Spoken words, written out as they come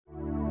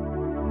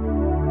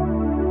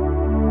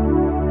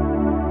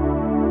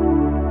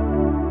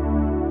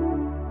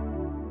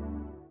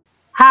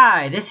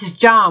Hi, this is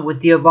John with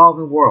The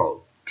Evolving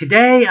World.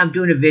 Today I'm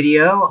doing a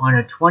video on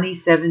a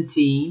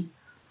 2017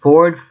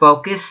 Ford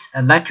Focus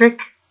Electric.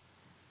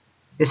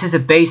 This is a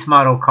base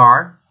model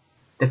car.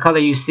 The color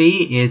you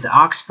see is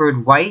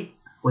Oxford white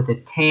with a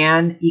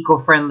tan,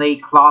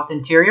 eco-friendly cloth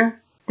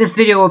interior. This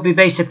video will be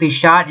basically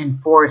shot in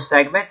 4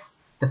 segments.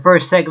 The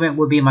first segment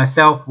will be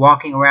myself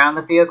walking around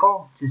the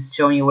vehicle, just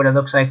showing you what it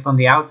looks like from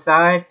the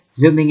outside,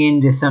 zooming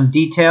into some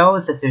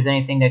details if there's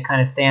anything that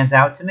kind of stands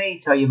out to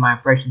me, tell you my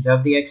impressions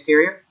of the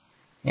exterior.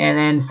 And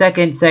then the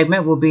second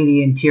segment will be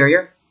the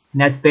interior,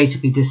 and that's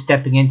basically just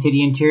stepping into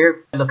the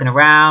interior, looking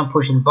around,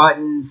 pushing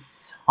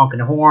buttons, honking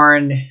the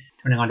horn,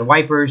 turning on the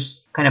wipers,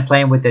 kind of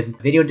playing with the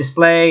video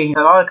display,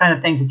 so all the kind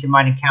of things that you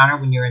might encounter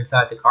when you're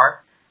inside the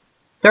car.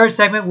 Third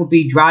segment will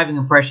be driving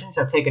impressions.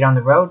 I'll take it on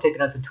the road, take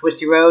it on some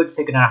twisty roads,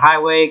 take it on a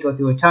highway, go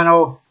through a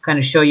tunnel, kind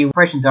of show you what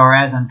impressions are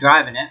as I'm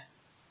driving it.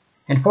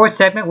 And fourth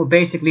segment will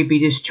basically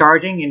be just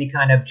charging, any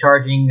kind of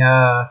charging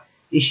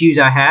issues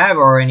I have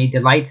or any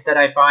delights that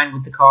I find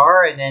with the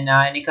car, and then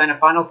any kind of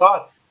final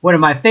thoughts. One of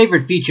my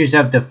favorite features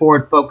of the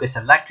Ford Focus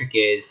Electric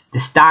is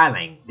the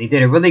styling. They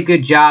did a really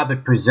good job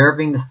at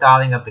preserving the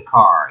styling of the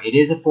car. It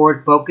is a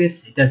Ford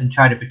Focus. It doesn't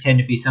try to pretend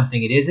to be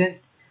something it isn't.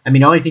 I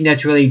mean, the only thing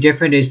that's really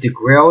different is the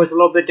grille is a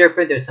little bit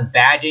different. There's some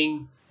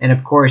badging. And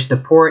of course, the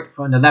port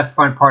on the left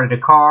front part of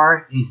the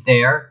car is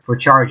there for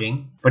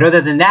charging. But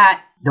other than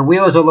that, the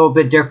wheels are a little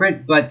bit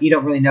different, but you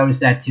don't really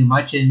notice that too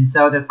much. And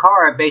so the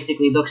car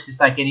basically looks just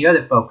like any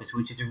other Focus,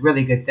 which is a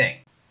really good thing.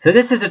 So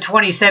this is a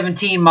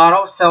 2017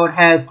 model, so it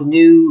has the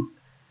new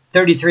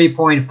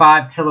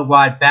 33.5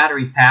 kilowatt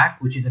battery pack,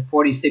 which is a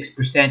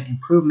 46%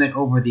 improvement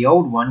over the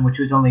old one, which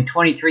was only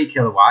 23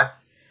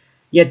 kilowatts.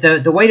 Yet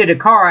the weight of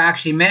the car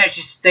actually managed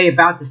to stay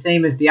about the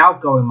same as the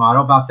outgoing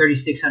model, about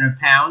 3,600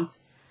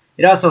 pounds.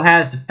 It also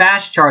has the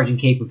fast charging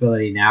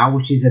capability now,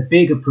 which is a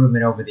big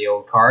improvement over the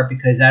old car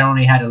because that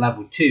only had a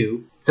level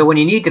 2. So when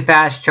you need to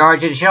fast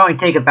charge it, it should only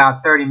take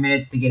about 30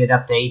 minutes to get it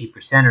up to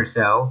 80% or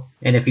so.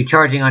 And if you're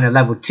charging on a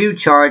level 2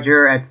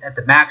 charger at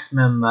the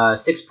maximum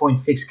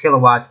 6.6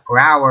 kilowatts per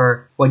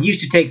hour, what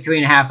used to take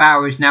 3.5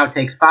 hours now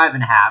takes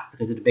 5.5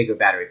 because of the bigger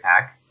battery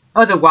pack.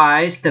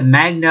 Otherwise, the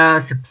Magna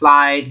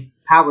supplied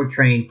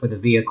powertrain for the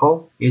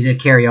vehicle is a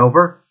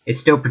carryover. It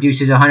still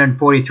produces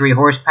 143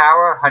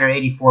 horsepower,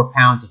 184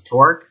 pounds of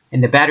torque,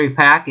 and the battery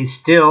pack is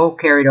still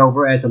carried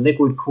over as a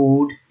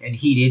liquid-cooled and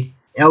heated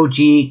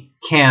LG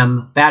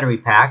Chem battery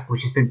pack,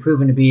 which has been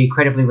proven to be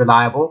incredibly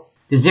reliable.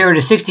 The 0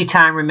 to 60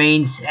 time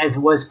remains as it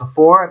was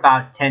before,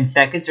 about 10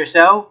 seconds or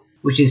so,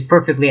 which is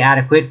perfectly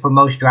adequate for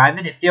most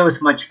driving. It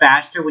feels much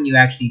faster when you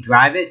actually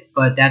drive it,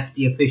 but that's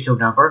the official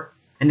number.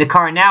 And the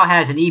car now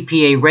has an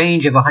EPA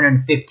range of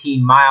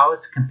 115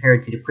 miles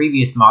compared to the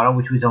previous model,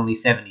 which was only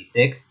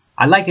 76.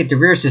 I like that the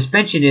rear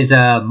suspension is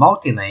a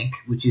multi-link,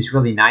 which is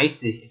really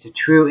nice. It's a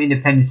true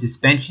independent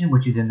suspension,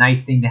 which is a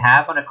nice thing to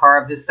have on a car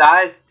of this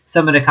size.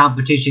 Some of the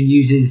competition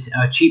uses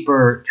a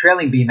cheaper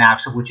trailing beam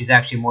axle, which is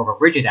actually more of a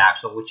rigid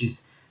axle, which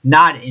is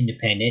not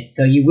independent.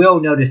 So you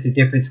will notice the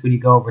difference when you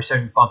go over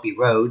certain bumpy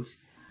roads.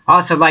 I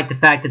also like the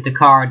fact that the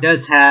car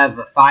does have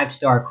a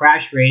 5-star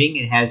crash rating.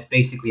 It has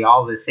basically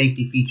all the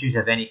safety features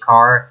of any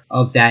car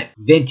of that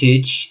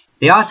vintage.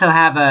 They also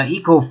have an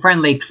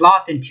eco-friendly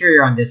cloth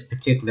interior on this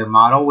particular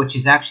model, which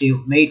is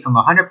actually made from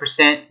 100%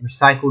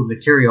 recycled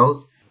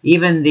materials.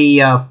 Even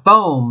the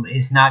foam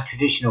is not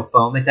traditional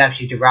foam. It's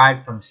actually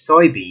derived from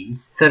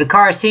soybeans. So the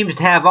car seems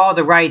to have all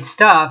the right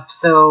stuff.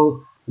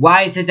 So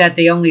why is it that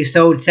they only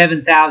sold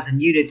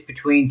 7,000 units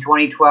between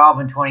 2012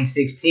 and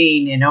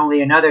 2016 and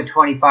only another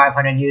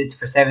 2,500 units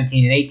for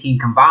 17 and 18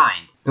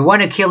 combined? The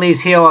one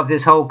Achilles heel of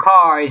this whole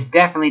car is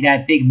definitely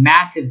that big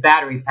massive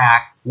battery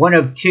pack, one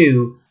of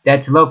 2,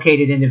 that's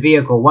located in the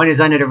vehicle. One is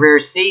under the rear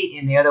seat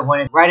and the other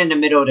one is right in the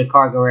middle of the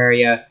cargo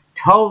area,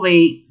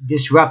 totally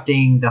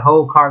disrupting the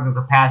whole cargo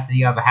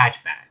capacity of a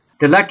hatchback.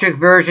 The electric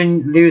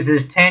version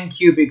loses 10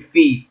 cubic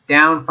feet,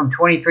 down from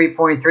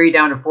 23.3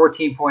 down to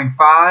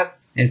 14.5,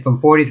 and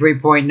from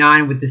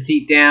 43.9 with the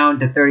seat down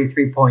to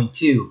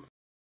 33.2.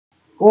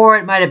 Or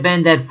it might have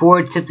been that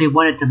Ford simply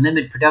wanted to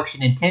limit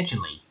production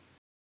intentionally.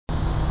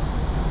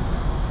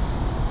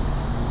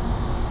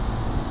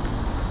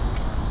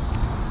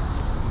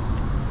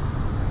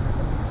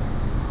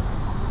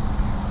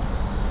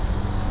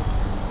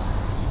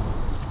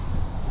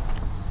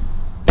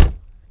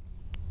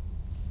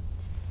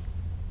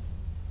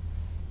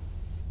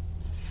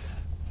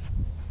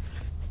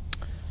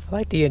 I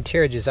like the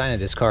interior design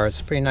of this car.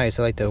 It's pretty nice.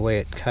 I like the way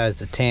it has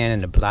the tan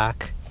and the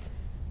black.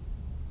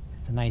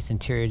 It's a nice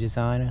interior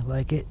design. I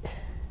like it.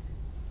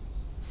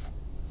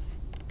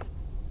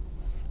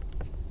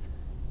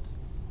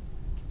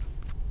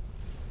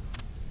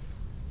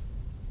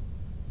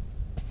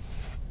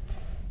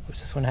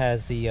 This one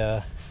has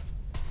the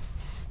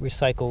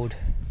recycled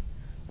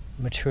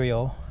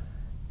material,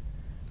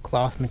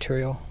 cloth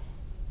material.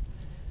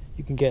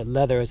 You can get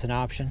leather as an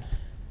option.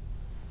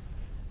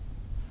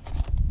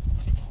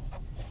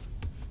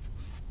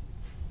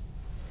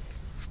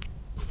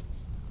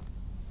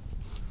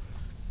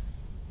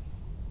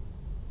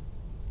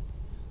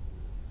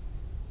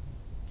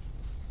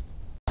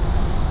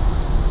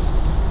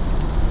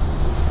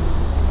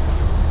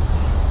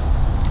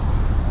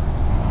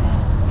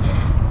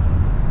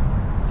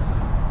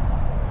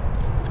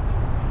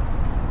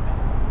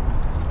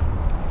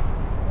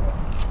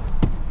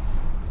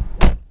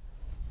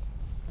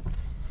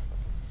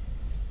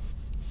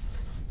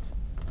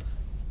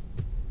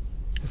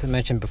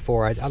 mentioned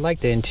before, I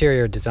like the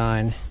interior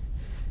design.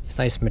 It's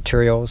nice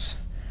materials.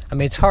 I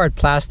mean, it's hard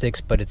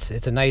plastics, but it's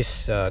a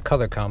nice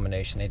color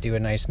combination. They do a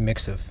nice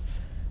mix of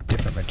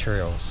different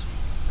materials.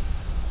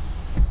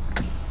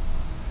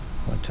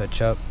 One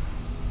touch up.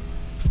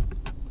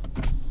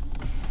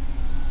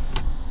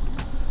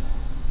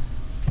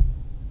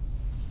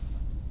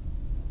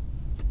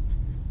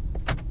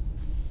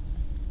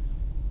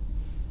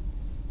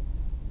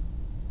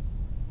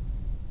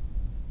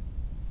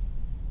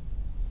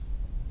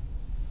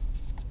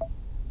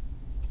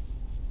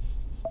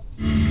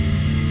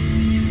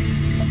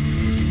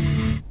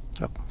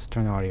 Oh, let's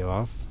turn the audio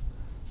off.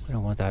 We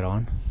don't want that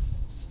on.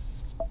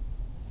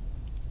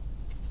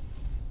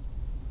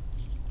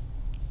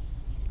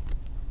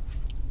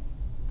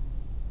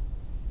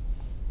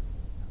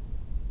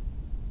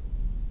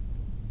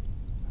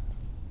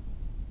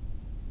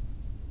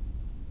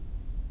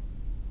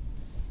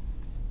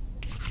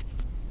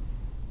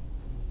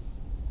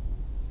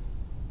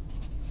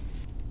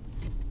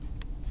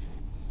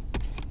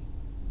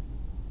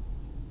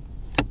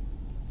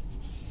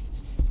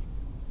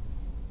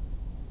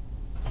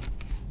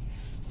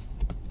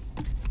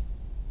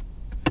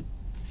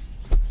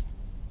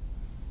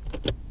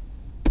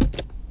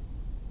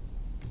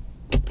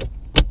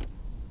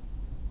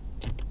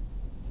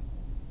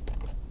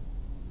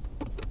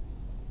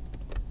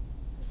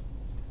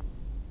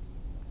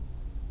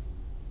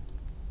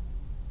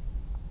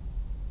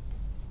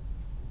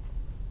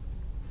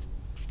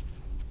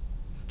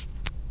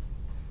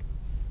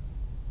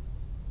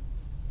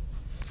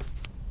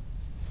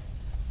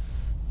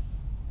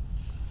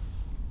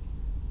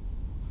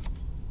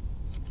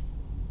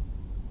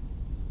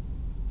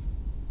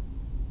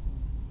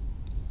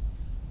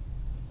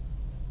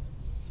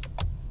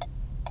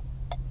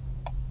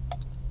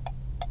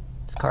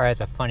 This car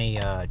has a funny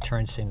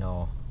turn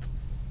signal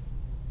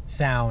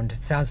sound.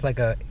 It sounds like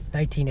a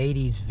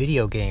 1980s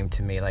video game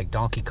to me, like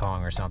Donkey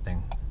Kong or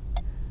something.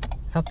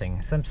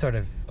 Some sort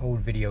of old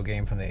video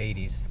game from the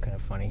 80s. It's kind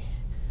of funny.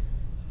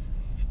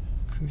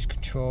 Cruise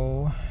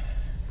control.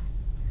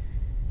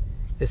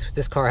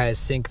 This car has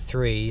Sync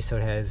 3, so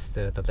it has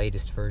the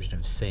latest version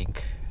of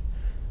Sync,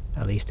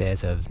 at least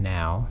as of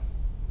now,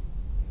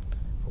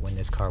 for when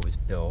this car was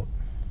built.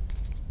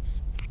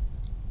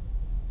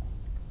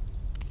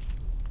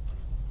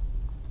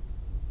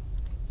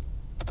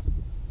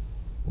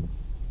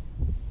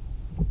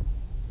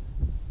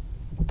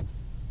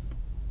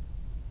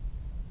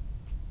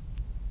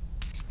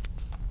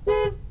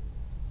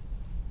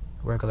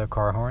 Regular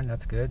car horn,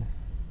 that's good.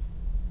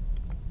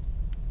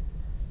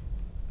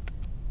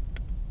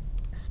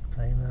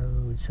 Display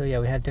mode. So yeah,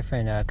 we have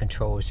different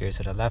controls here.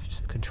 So the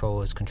left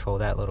controls control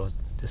that little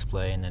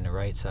display, and then the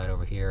right side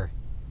over here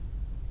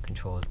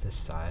controls this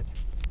side.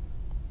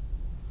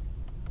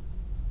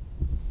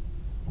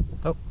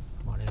 Oh,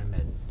 one in a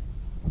minute.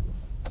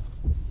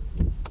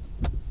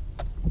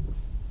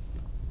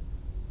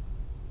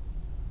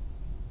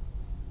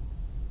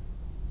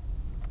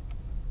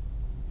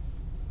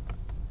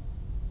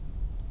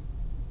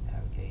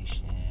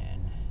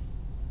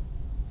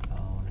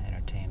 Phone,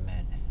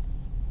 entertainment.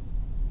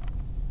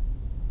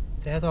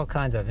 So it has all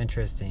kinds of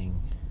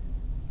interesting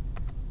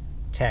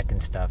tech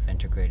and stuff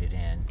integrated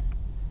in.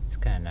 It's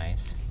kind of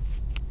nice.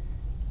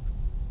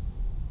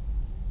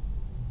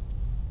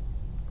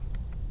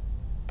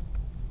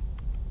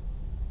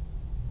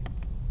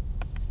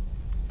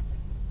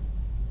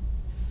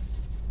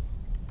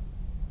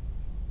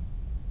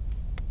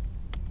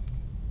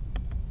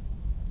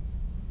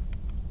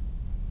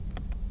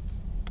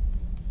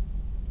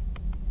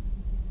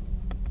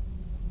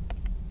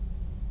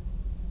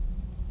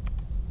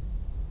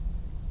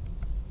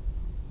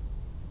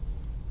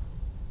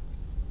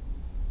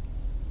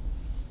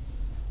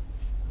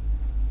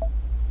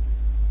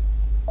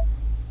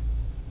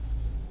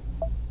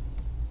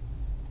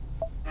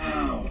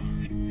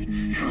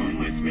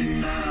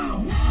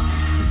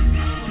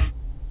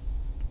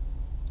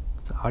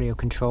 Audio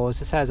controls.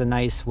 This has a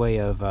nice way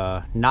of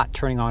not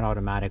turning on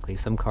automatically.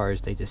 Some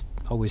cars, they just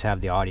always have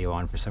the audio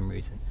on for some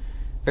reason.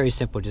 Very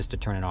simple just to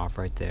turn it off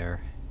right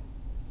there.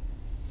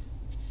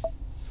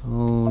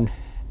 Phone,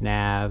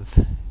 nav,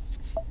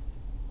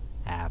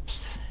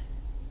 apps.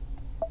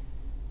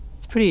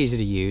 It's pretty easy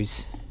to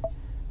use.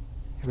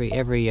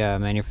 Every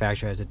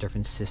manufacturer has a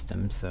different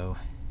system, so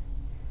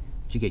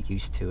you get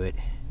used to it.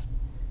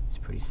 It's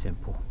pretty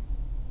simple.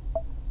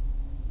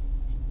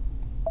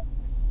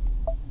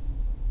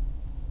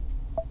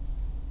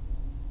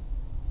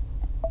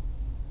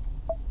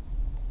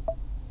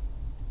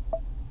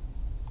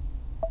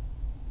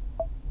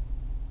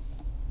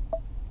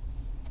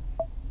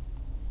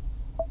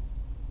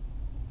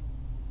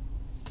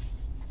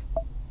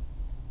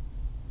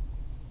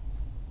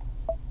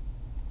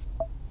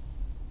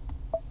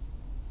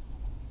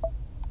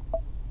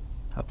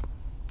 Oh,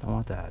 don't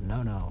want that.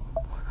 No, no.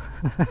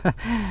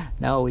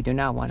 No, we do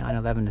not want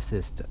 911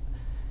 assist.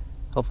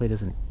 Hopefully it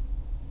doesn't.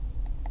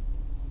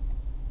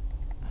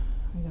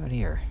 What do we got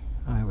here?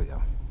 Oh, here we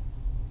go.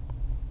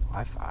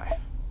 Wi-Fi.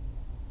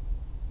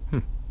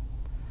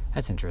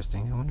 That's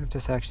interesting. I wonder if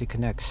this actually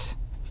connects.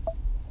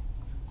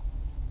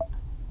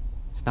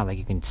 It's not like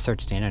you can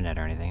search the internet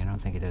or anything. I don't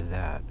think it does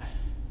that.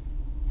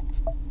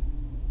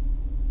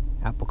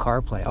 Apple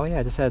CarPlay. Oh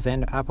yeah, this has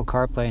Apple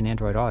CarPlay and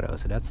Android Auto,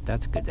 so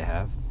that's good to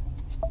have.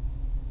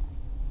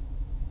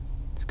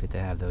 It's good to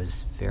have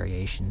those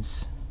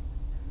variations.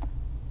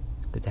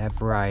 It's good to have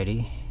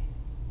variety.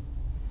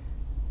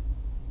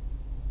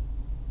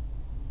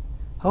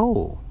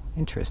 Oh,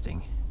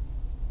 interesting.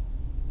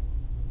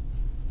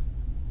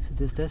 So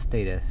this does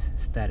state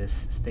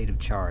of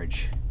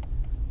charge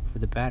for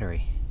the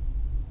battery.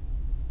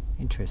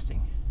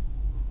 Interesting.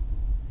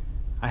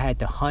 I had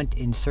to hunt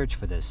and search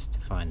for this to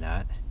find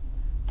that.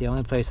 The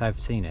only place I've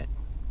seen it.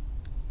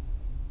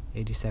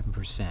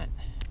 87%.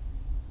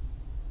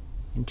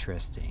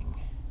 Interesting.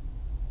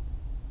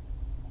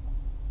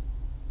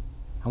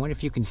 I wonder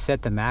if you can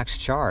set the max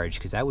charge,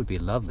 because that would be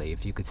lovely.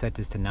 If you could set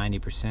this to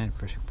 90%,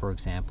 for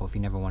example, if you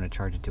never want to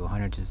charge it to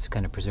 100, just to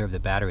kind of preserve the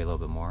battery a little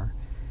bit more.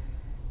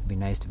 It'd be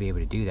nice to be able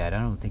to do that. I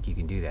don't think you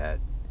can do that.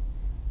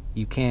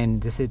 You can,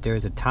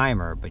 there's a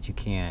timer, but you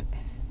can't.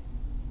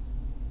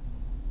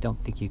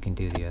 Don't think you can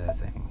do the other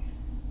thing.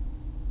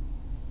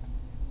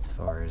 As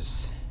far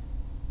as,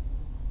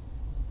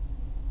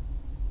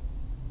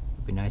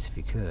 it'd be nice if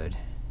you could.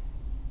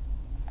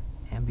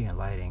 Ambient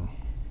lighting.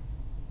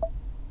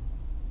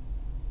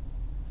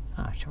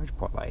 Ah, charge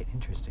port light,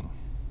 interesting.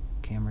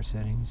 Camera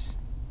settings.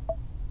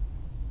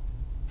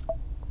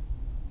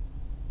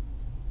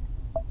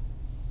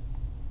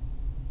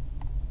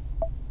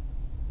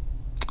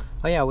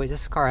 Oh yeah, wait,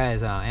 this car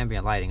has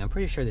ambient lighting. I'm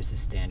pretty sure this is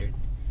standard.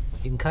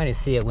 You can kind of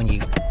see it when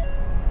you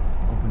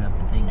open up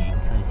the thing. You can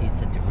kind of see it's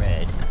set to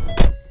red.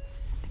 I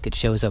think it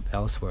shows up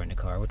elsewhere in the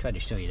car. We'll try to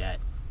show you that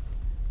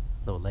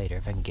a little later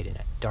if I can get in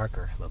a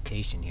darker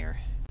location here.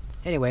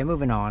 Anyway,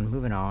 moving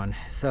on.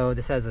 So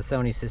this has a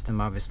Sony system,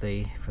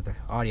 obviously, for the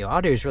audio.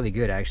 Audio is really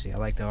good, actually. I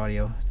like the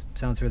audio. It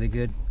sounds really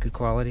good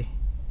quality.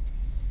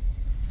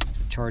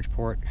 Charge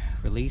port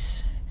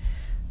release.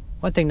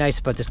 One thing nice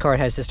about this car, it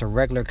has just a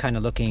regular kind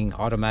of looking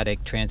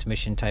automatic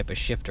transmission type of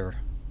shifter.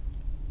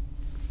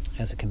 It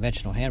has a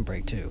conventional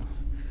handbrake too.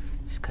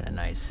 It's kind of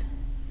nice.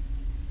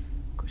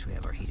 Of course, we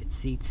have our heated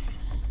seats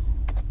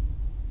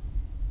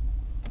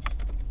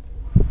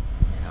and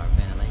our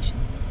ventilation.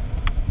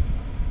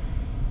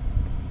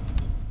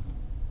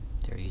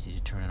 Very easy to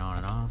turn it on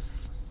and off.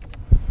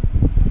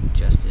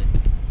 Adjust it.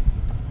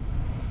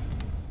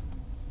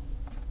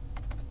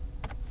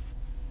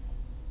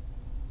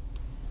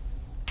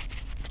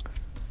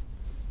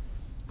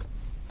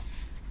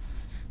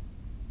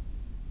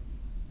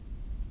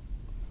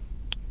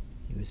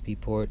 USB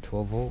port,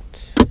 12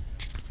 volt.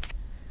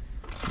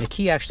 The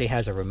Kia actually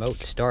has a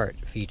remote start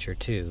feature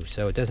too,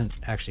 so it doesn't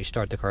actually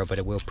start the car, but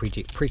it will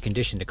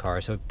precondition the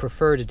car. So I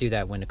prefer to do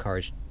that when the car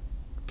is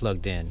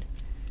plugged in.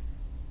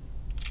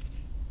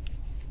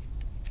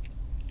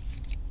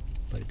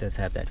 But it does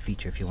have that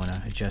feature if you want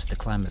to adjust the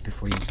climate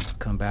before you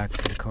come back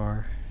to the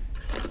car.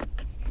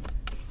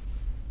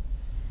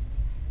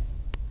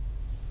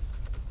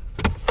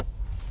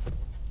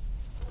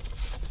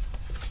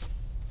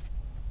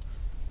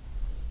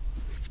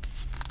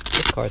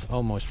 This car is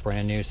almost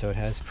brand new, so it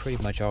has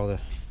pretty much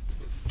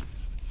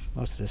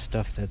most of the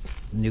stuff that the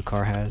new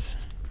car has.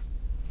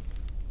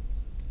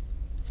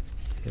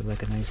 You have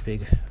like a nice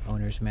big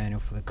owner's manual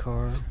for the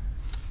car.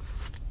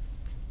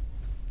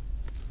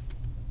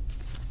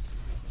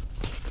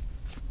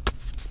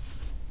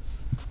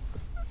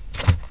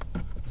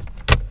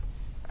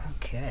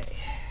 Okay.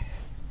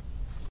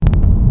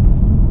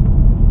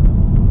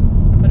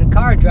 So the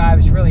car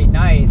drives really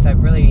nice. I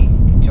really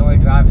enjoy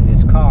driving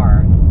this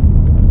car.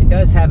 It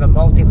does have a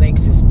multi-link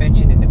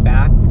suspension in the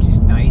back, which is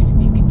nice,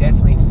 and you can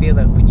definitely feel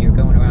it when you're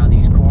going around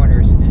these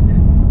corners,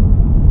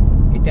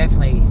 and it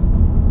definitely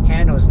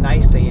handles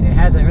nicely, and it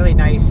has a really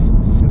nice,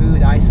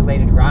 smooth,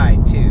 isolated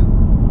ride too.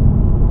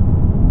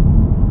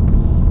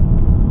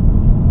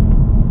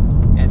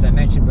 As I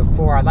mentioned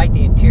before, I like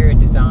the interior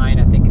design.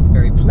 I think it's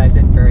very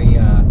pleasant, very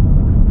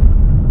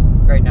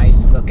nice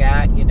to look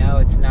at. You know,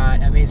 it's not,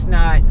 I mean, it's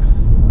not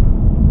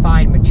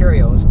fine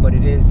materials, but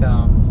it is,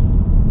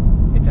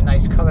 it's a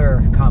nice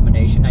color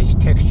combination, nice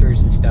textures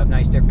and stuff,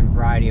 nice different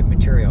variety of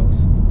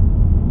materials.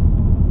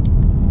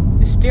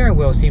 The steering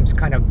wheel seems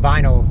kind of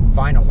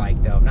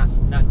vinyl-like though. Not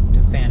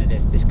a fan of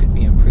this. This could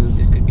be improved.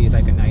 This could be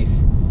like a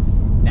nice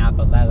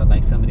Napa leather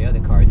like some of the other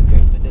cars are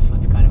doing, but this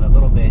one's kind of a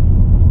little bit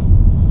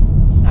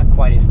not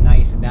quite as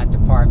nice in that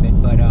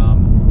department. But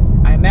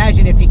I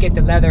imagine if you get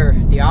the leather,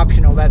 the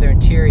optional leather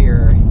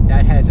interior,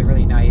 that has a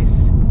really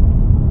nice,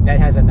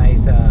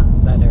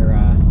 leather.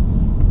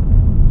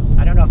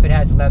 I don't know if it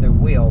has a leather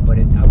wheel, but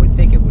I would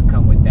think it would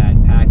come with that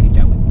package,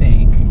 I would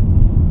think.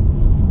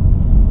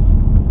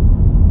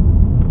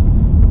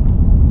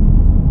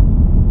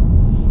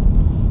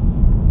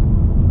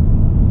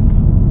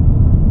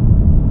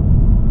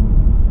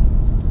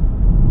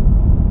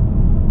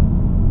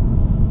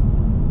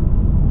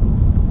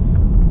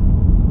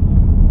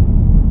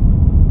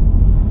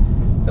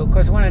 So of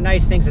course one of the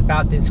nice things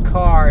about this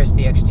car is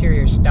the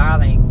exterior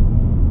styling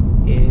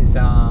is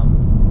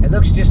it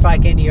looks just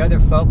like any other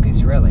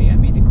Focus, really. I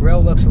mean, the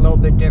grille looks a little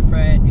bit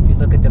different. If you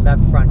look at the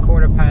left front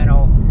quarter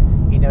panel,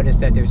 you notice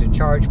that there's a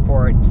charge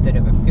port instead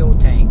of a fuel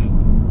tank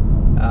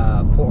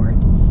port.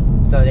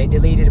 So they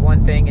deleted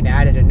one thing and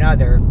added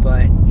another,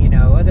 but you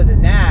know, other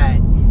than that,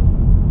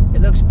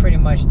 it looks pretty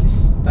much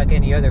just like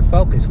any other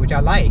Focus, which I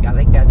like. I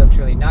think that looks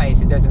really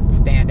nice. It doesn't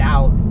stand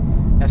out.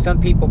 Now, some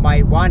people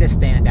might want to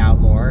stand out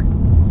more,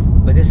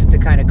 but this is the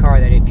kind of car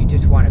that if you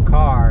just want a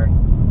car,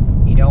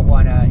 you don't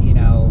want to, you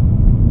know,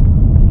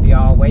 be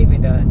all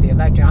waving the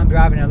electric, I'm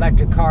driving an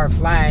electric car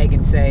flag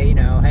and say, you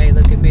know, hey,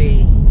 look at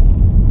me.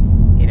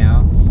 You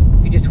know,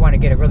 if you just want to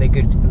get a really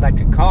good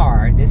electric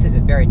car, this is a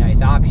very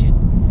nice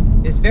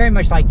option. It's very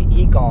much like the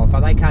e-Golf. I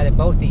like how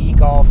both the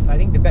e-Golf, I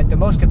think the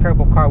most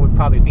comparable car would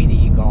probably be the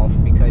e-Golf,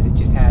 because it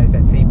just has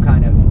that same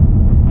kind of,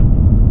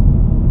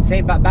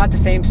 about the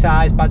same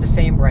size, about the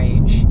same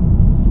range,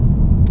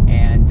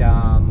 and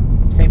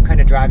same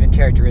kind of driving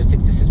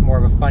characteristics. This is more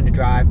of a fun to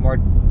drive,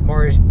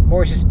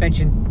 more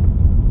suspension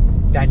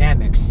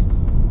dynamics,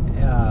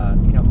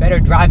 you know, better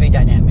driving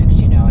dynamics,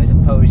 you know, as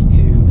opposed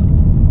to,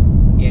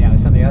 you know,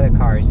 some of the other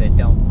cars that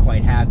don't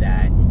quite have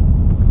that.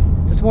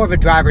 So it's more of a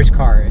driver's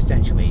car,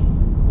 essentially.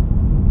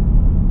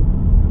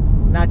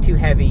 Not too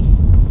heavy.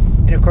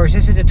 And of course,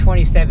 this is a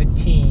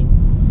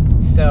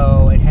 2017,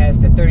 so it has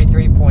the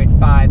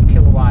 33.5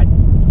 kilowatt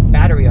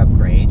battery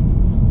upgrade,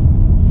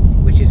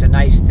 which is a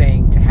nice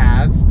thing to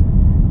have.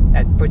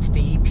 That puts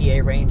the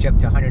EPA range up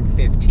to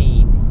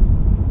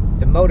 115.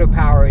 The motor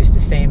power is the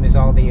same as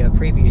all the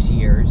previous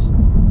years.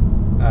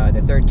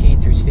 The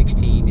 13 through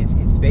 16 it's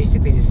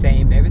basically the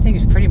same. Everything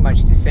is pretty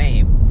much the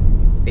same.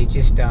 They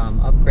just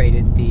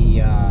upgraded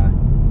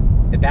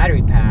the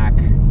battery pack.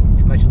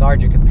 It's much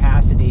larger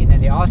capacity, and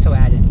then they also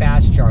added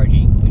fast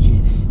charging, which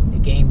is a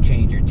game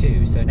changer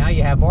too. So now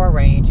you have more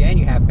range and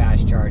you have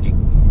fast charging.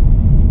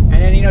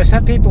 And then, you know,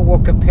 some people will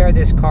compare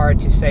this car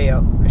to, say,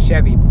 a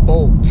Chevy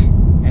Bolt,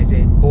 as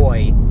in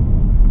boy.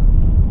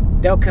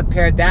 They'll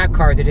compare that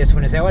car to this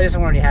one and say, oh, this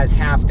one only has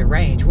half the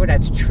range. Well,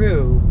 that's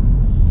true,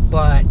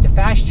 but the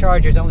fast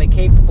charger is only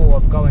capable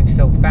of going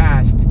so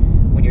fast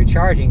when you're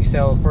charging.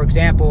 So, for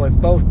example, if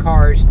both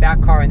cars,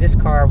 that car and this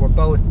car, were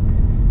both,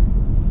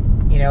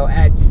 you know,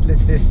 at,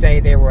 let's just say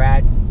they were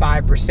at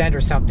 5%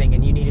 or something,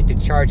 and you needed to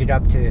charge it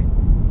up to,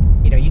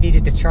 you know, you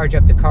needed to charge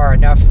up the car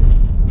enough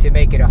to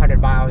make it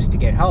 100 miles to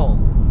get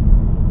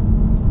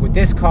home. With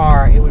this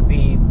car, it would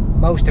be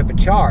most of a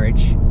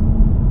charge,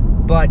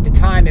 but the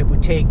time it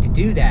would take to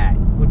do that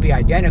would be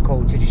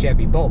identical to the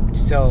Chevy Bolt.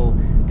 So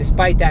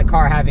despite that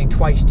car having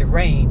twice the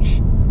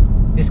range,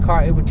 this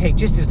car, it would take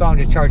just as long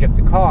to charge up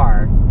the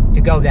car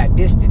to go that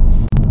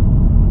distance.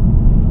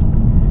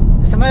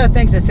 Some other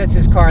things that sets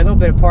this car a little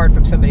bit apart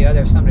from some of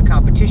the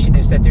competition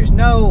is that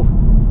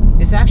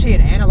it's actually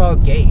an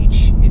analog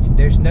gauge.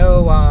 There's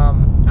no,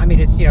 I mean,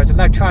 it's, you know, it's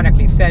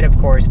electronically fed, of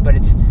course, but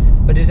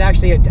there's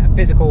actually a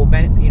physical,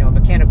 you know,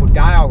 mechanical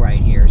dial right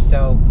here.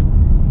 So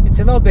it's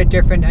a little bit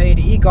different. I mean,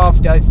 the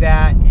e-Golf does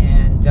that,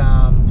 and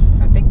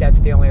I think that's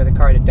the only other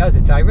car that does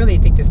it. So I really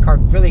think this car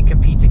really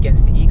competes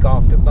against the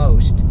e-Golf the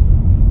most.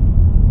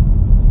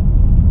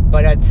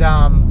 But it's,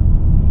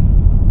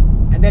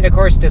 and then of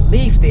course the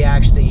Leaf, they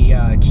actually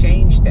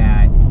changed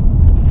that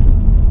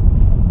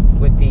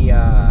with the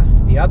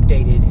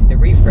updated, the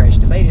refresh,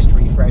 the latest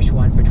refresh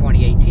one for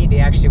 2018. They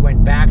actually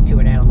went back to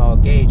an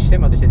analog gauge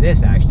similar to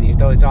this, actually,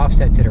 though it's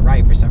offset to the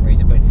right for some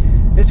reason. But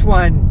this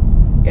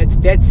one, it's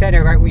dead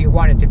center right where you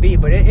want it to be.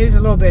 But it is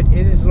a little bit,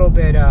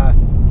 I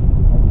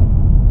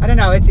don't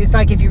know, it's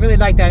like if you really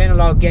like that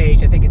analog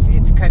gauge, I think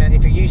it's kind of,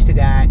 if you're used to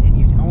that and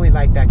you only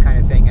like that kind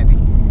of thing, I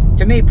mean,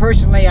 to me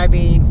personally, I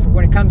mean,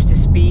 when it comes to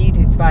speed,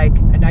 it's like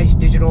a nice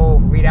digital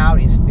readout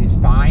is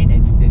fine.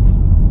 It's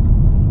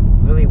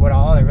really what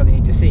all I really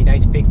need to see.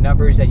 Nice big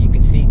numbers that you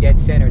can see dead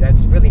center.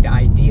 That's really the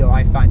ideal.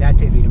 I find that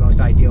to be the most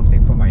ideal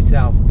thing for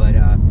myself. But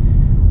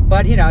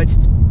you know,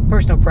 it's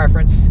personal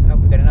preference. Oh,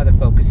 we got another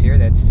Focus here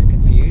that's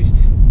confused.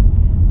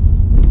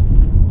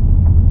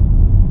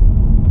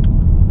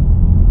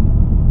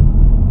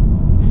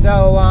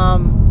 So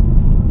I'm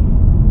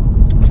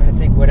trying to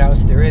think what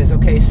else there is.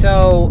 Okay,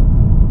 so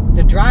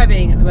the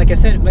driving, like I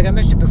said, like I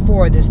mentioned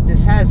before,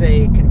 this has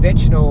a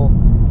conventional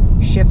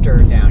shifter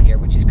down here,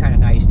 which is kind of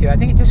nice too. I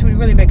think this would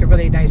really make a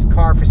really nice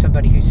car for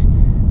somebody who's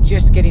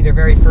just getting their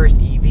very first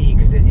EV,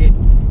 because it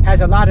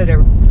has a lot of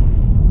the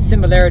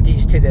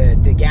similarities to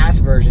the gas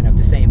version of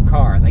the same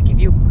car. Like if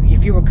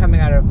you were coming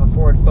out of a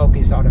Ford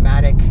Focus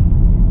automatic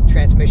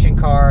transmission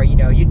car, you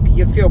know,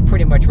 you'd feel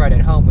pretty much right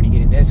at home when you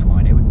get in this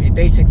one. It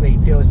basically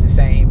feels the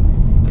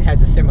same. It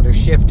has a similar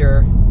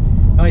shifter.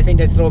 The only thing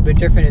that's a little bit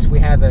different is we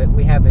have a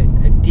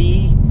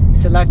D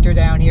selector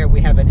down here.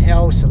 We have an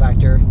L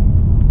selector,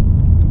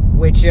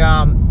 which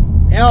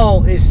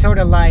L is sort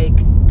of like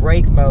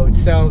brake mode.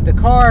 So the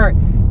car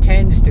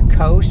tends to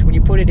coast when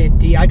you put it in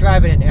D. I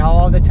drive it in L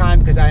all the time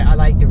because I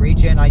like the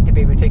regen. I like to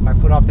be able to take my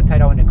foot off the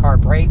pedal and the car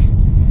brakes.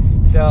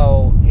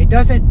 So it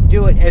doesn't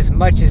do it as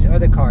much as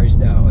other cars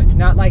though. It's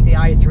not like the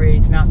i3,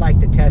 it's not like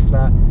the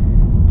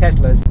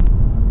Teslas.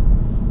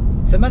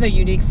 Some other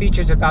unique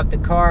features about the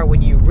car: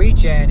 when you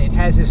regen, it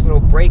has this little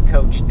brake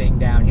coach thing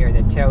down here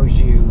that tells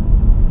you,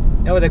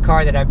 no other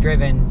car that I've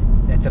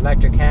driven that's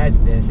electric has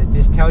this. It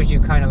just tells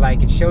you kind of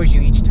like, it shows you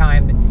each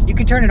time. You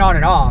can turn it on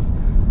and off,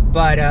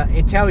 but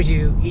it tells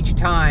you each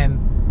time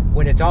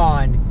when it's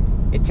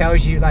on. It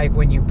tells you, like,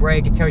 when you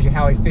brake, it tells you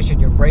how efficient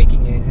your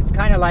braking is. It's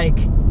kind of like,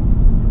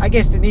 I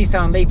guess the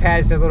Nissan LEAF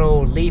has the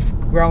little leaf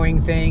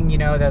growing thing, you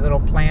know, that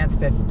little plants,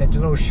 that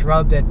little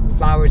shrub that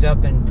flowers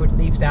up and put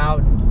leaves out,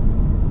 and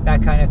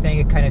that kind of thing.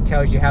 It kind of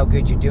tells you how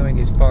good you're doing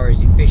as far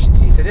as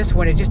efficiency. So this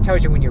one, it just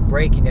tells you when you're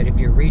braking, that if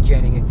you're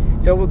regenning it.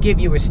 So it will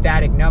give you a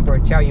static number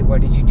and tell you, well,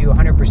 did you do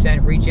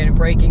 100% regen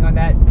braking on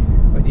that,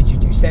 or did you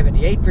do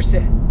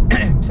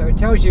 78%? So it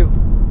tells you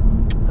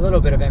a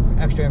little bit of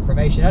extra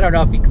information. I don't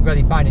know if you can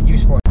really find it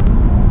useful.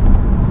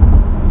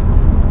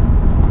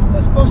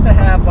 It's supposed to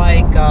have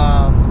like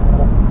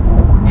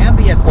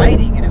ambient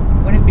lighting, and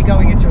I'm going to be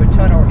going into a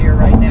tunnel here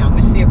right now. I'm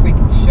going to see if we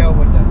can show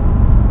what the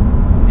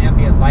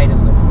ambient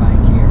lighting looks like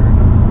here.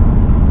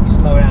 You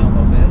slow down a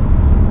little bit.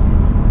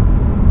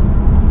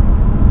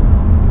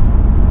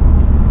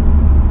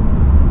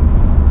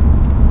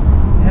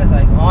 It has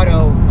like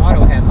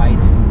auto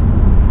headlights.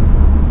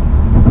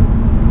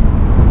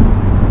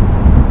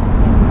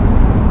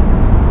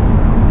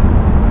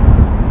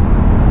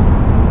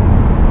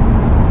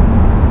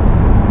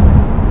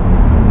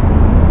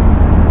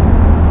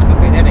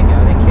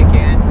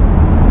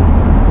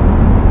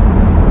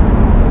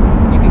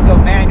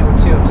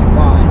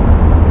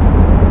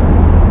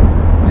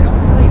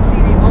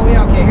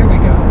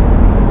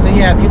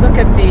 Yeah, if you look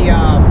at the,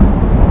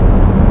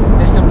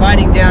 there's some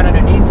lighting down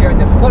underneath here in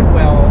the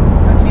footwell.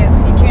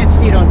 You can't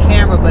see it on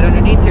camera, but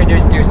underneath here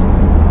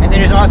and then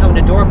there's also in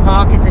the door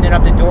pockets and then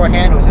up the door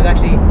handles. There's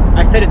actually,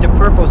 I set it to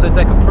purple, so it's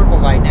like a purple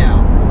light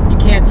now. You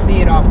can't see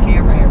it off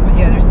camera here, but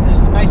yeah, there's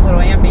some nice little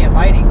ambient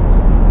lighting.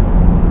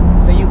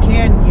 So you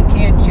can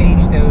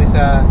change those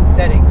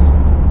settings.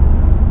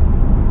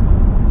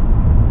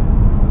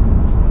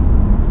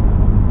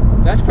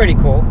 That's pretty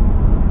cool.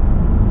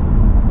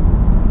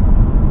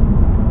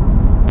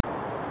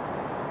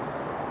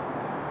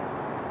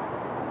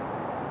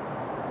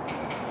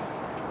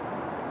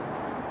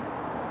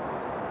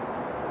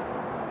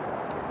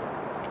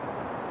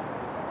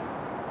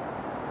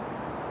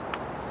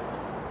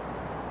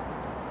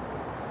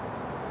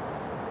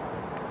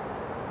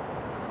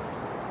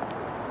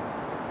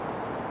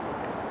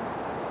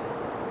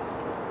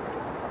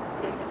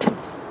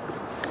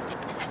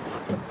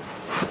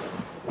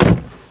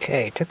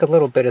 Okay, it took a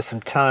little bit of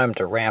some time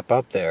to ramp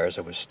up there as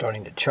it was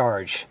starting to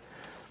charge.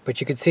 But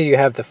you can see you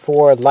have the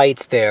 4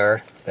 lights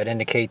there that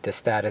indicate the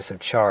status of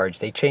charge.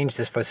 They changed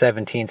this for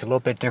 17. It's a little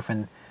bit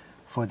different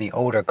for the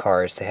older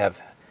cars to have,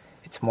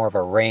 it's more of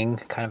a ring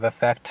kind of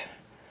effect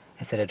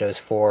instead of those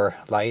 4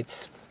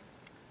 lights.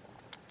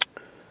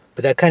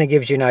 But that kind of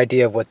gives you an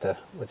idea of what the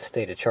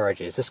state of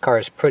charge is. This car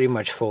is pretty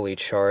much fully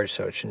charged,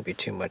 so it shouldn't be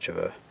too much of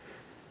a...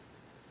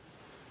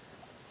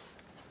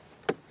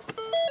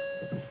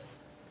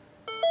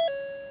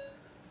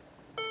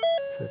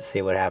 Let's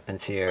see what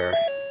happens here.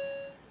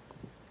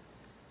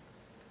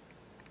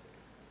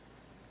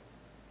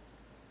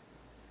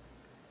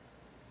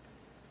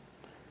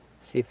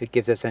 See if it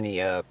gives us any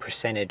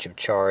percentage of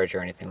charge or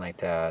anything like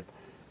that.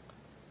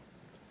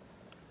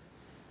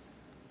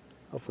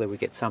 Hopefully we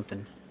get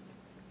something.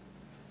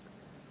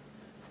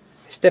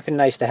 It's definitely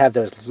nice to have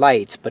those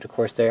lights, but of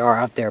course they are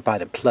out there by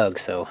the plug,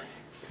 so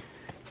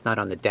it's not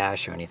on the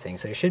dash or anything.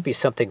 So there should be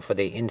something for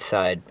the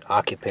inside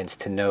occupants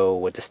to know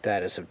what the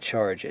status of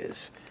charge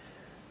is.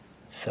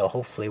 So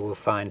hopefully we'll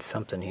find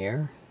something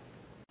here.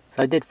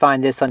 So I did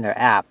find this on their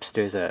apps.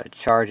 There's a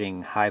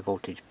charging high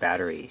voltage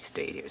battery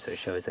state here. So it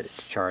shows that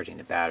it's charging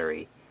the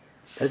battery.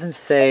 Doesn't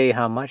say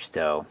how much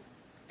though.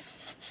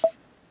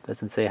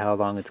 Doesn't say how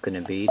long it's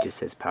going to be. It just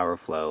says power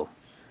flow.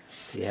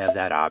 So you have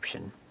that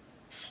option.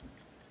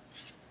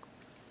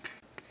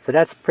 So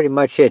that's pretty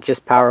much it.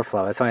 Just power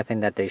flow. That's the only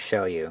thing that they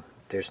show you.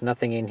 There's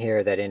nothing in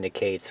here that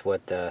indicates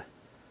what the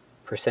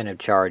percent of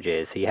charge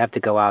is. So you have to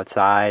go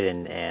outside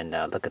and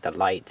look at the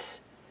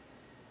lights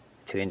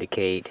to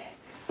indicate.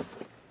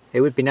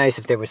 It would be nice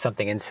if there was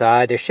something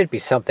inside. There should be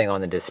something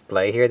on the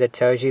display here that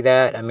tells you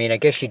that. I mean, I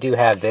guess you do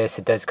have this.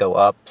 It does go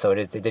up. So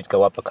it did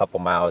go up a couple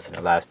miles in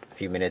the last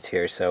few minutes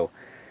here. So,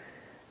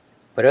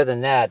 but other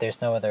than that,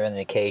 there's no other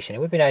indication. It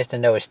would be nice to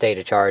know a state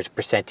of charge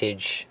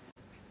percentage.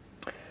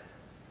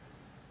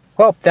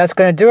 Well, that's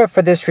going to do it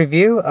for this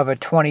review of a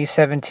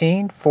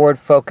 2017 Ford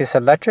Focus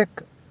Electric.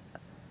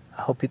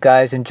 I hope you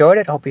guys enjoyed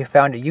it. I hope you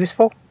found it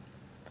useful.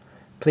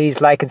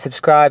 Please like and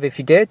subscribe if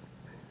you did.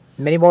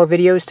 Many more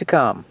videos to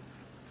come.